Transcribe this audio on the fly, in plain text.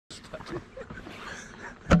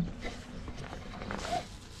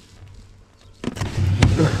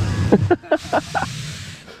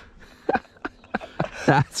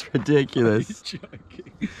That's ridiculous. He's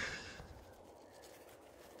joking.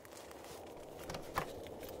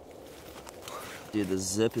 Dude, the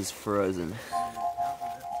zip is frozen.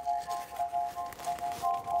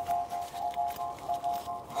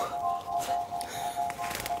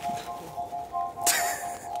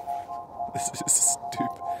 This is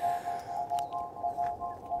stupid.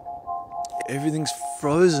 Everything's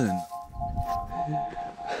frozen.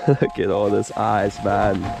 Look at all this ice,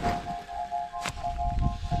 man.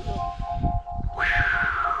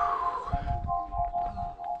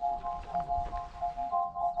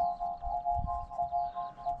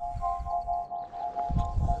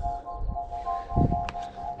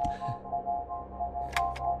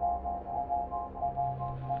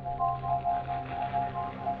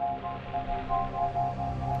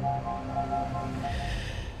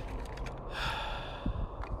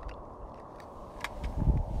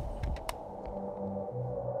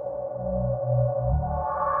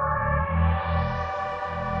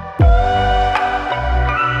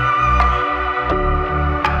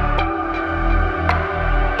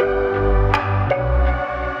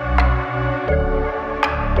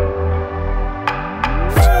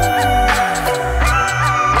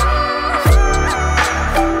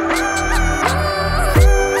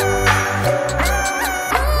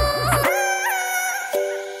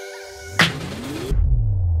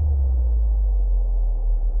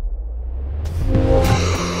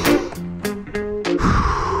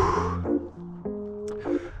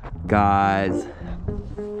 Guys,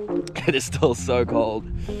 it is still so cold,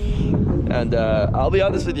 and I'll be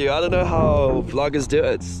honest with you, I don't know how vloggers do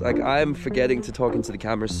it. Like, I'm forgetting to talk into the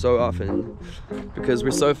camera so often because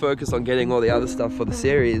we're so focused on getting all the other stuff for the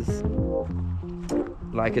series.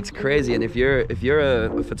 Like, it's crazy. And if you're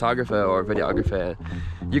a photographer or a videographer,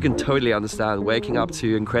 you can totally understand waking up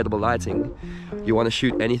to incredible lighting. You want to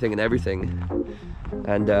shoot anything and everything,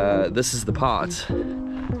 and this is the part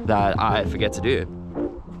that I forget to do.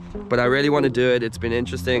 But I really want to do it. It's been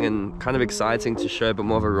interesting and kind of exciting to show a bit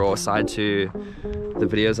more of a raw side to the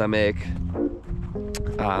videos I make.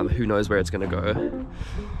 Who knows where it's gonna go.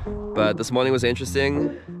 But this morning was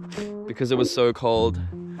interesting because it was so cold.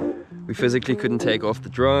 We physically couldn't take off the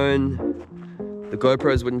drone. The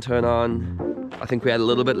GoPros wouldn't turn on. I think we had a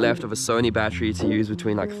little bit left of a Sony battery to use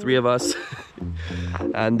between like 3 of us.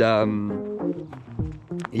 And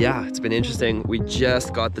yeah, it's been interesting. We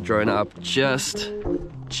just got the drone up just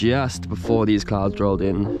before these clouds rolled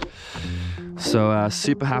in. So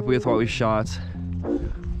super happy with what we shot.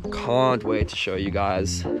 Can't wait to show you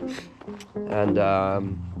guys. And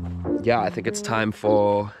yeah, I think it's time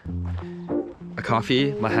for a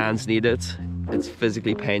coffee. My hands need it. It's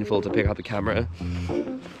physically painful to pick up the camera,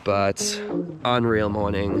 but unreal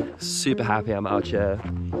morning. Super happy I'm out here,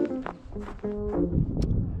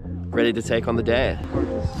 ready to take on the day.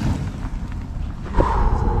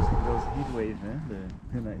 Those heat waves, man.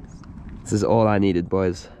 They're nice. This is all I needed,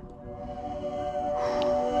 boys.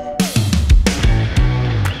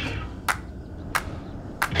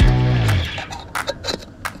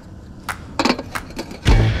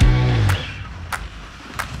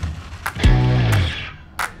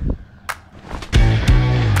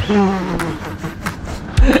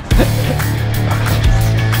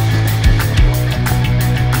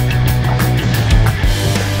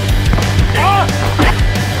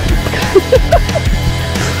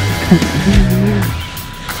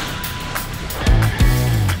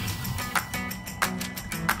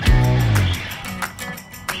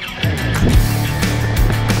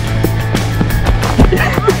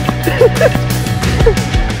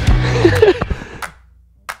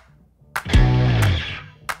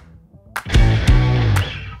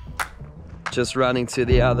 Just running to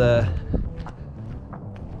the other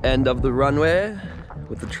end of the runway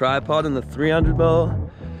with the tripod and the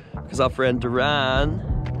 300mm because our friend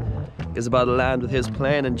Duran is about to land with his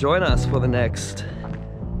plane and join us for the next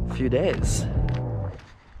few days.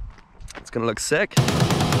 It's gonna look sick.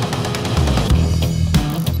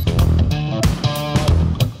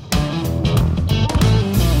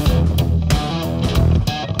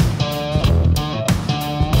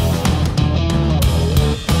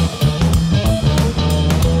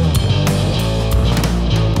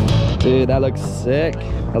 Dude, that looks sick.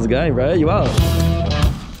 How's it going, bro? You well?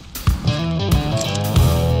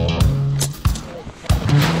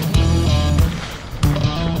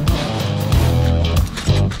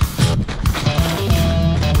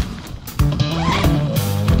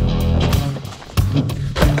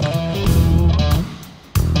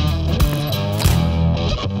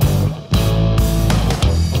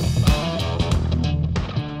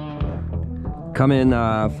 Come in,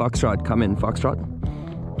 Foxtrot. Come in, Foxtrot.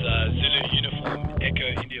 Zulu uniform, Echo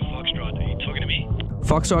India Foxtrot. Are you talking to me?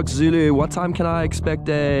 Foxtrot Zulu, what time can I expect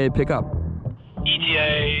a pickup?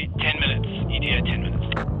 ETA 10 minutes. ETA 10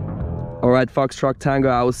 minutes. All right, Foxtrot Tango,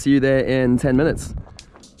 I will see you there in 10 minutes.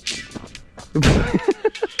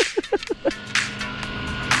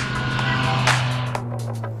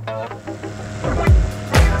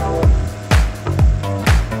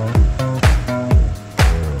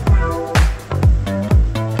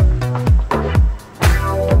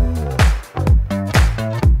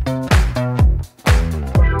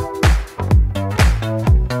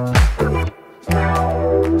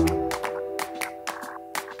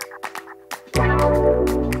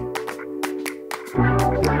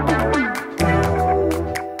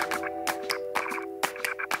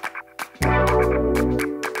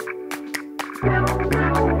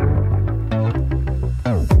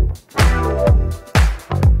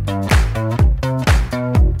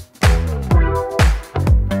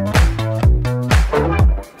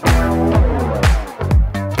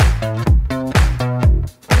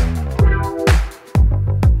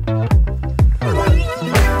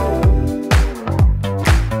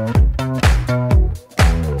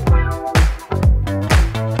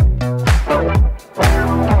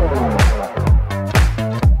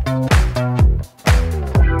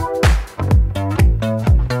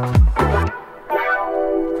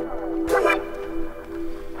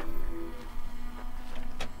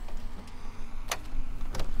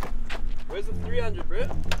 Where's the 300, bro?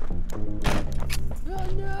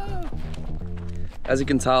 Oh no! As you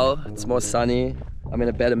can tell, it's more sunny. I'm in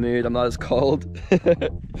a better mood, I'm not as cold.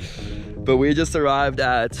 But we just arrived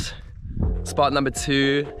at spot number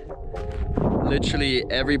 2. Literally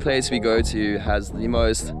every place we go to has the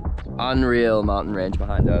most unreal mountain range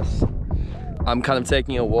behind us. I'm kind of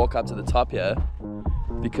taking a walk up to the top here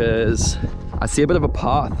because I see a bit of a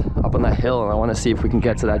path up on that hill and I want to see if we can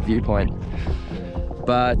get to that viewpoint.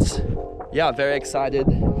 But yeah, very excited.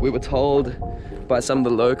 We were told by some of the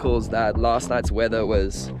locals that last night's weather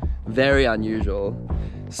was very unusual.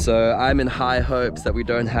 So I'm in high hopes that we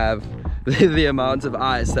don't have the amount of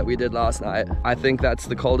ice that we did last night. I think that's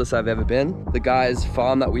the coldest I've ever been. The guy's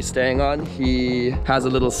farm that we're staying on, he has a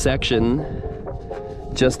little section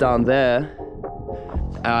just down there.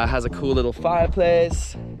 Has a cool little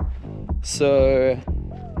fireplace. So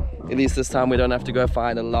at least this time we don't have to go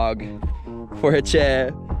find a log for a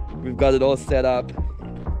chair. We've got it all set up.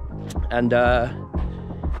 And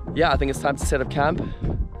yeah, I think it's time to set up camp.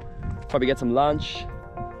 Probably get some lunch.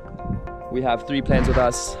 We have 3 planes with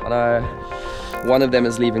us. I know one of them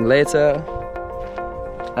is leaving later.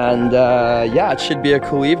 And yeah, it should be a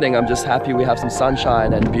cool evening. I'm just happy we have some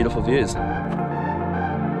sunshine and beautiful views.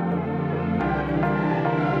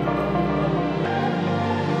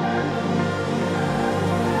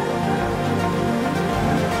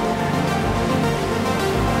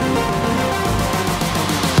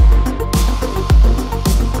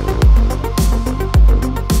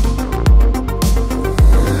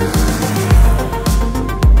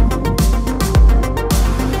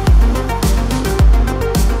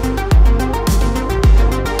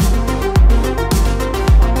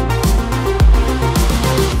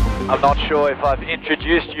 I'm not sure if I've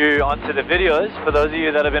introduced you onto the videos. For those of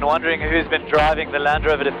you that have been wondering who's been driving the Land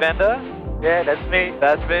Rover Defender, yeah, that's me.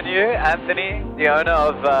 That's been you, Anthony, the owner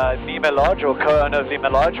of Lima Lodge, or co-owner of Lima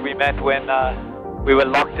Lodge. We met when we were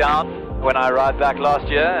locked down when I arrived back last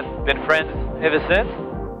year and been friends ever since.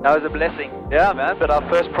 That was a blessing. Yeah, man, but our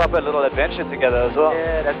first proper little adventure together as well.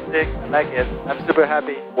 Yeah, that's sick. I like it. I'm super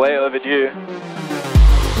happy. Way overdue.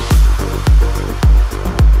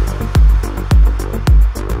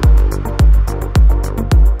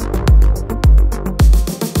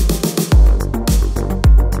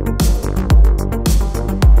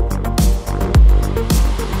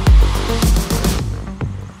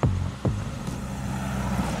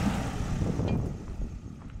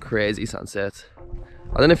 Crazy sunset.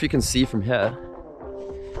 I don't know if you can see from here,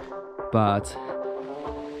 but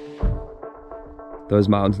those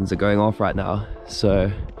mountains are going off right now.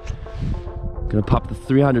 So I'm gonna pop the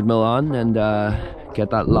 300mm on and get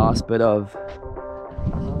that last bit of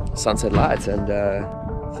sunset lights and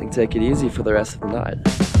I think take it easy for the rest of the night.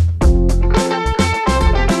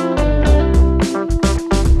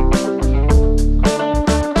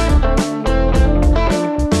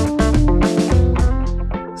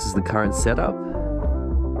 The current setup.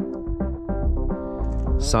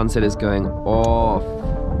 Sunset is going off.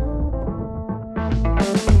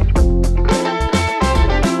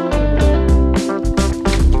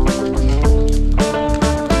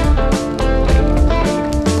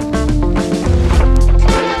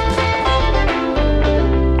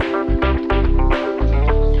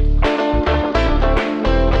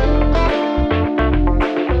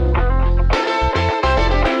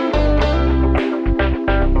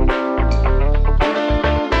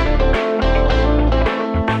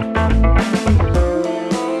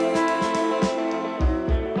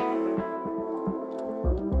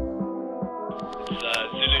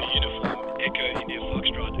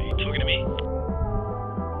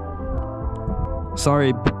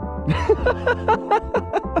 Sorry.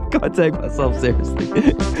 I can't take myself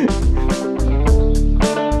seriously.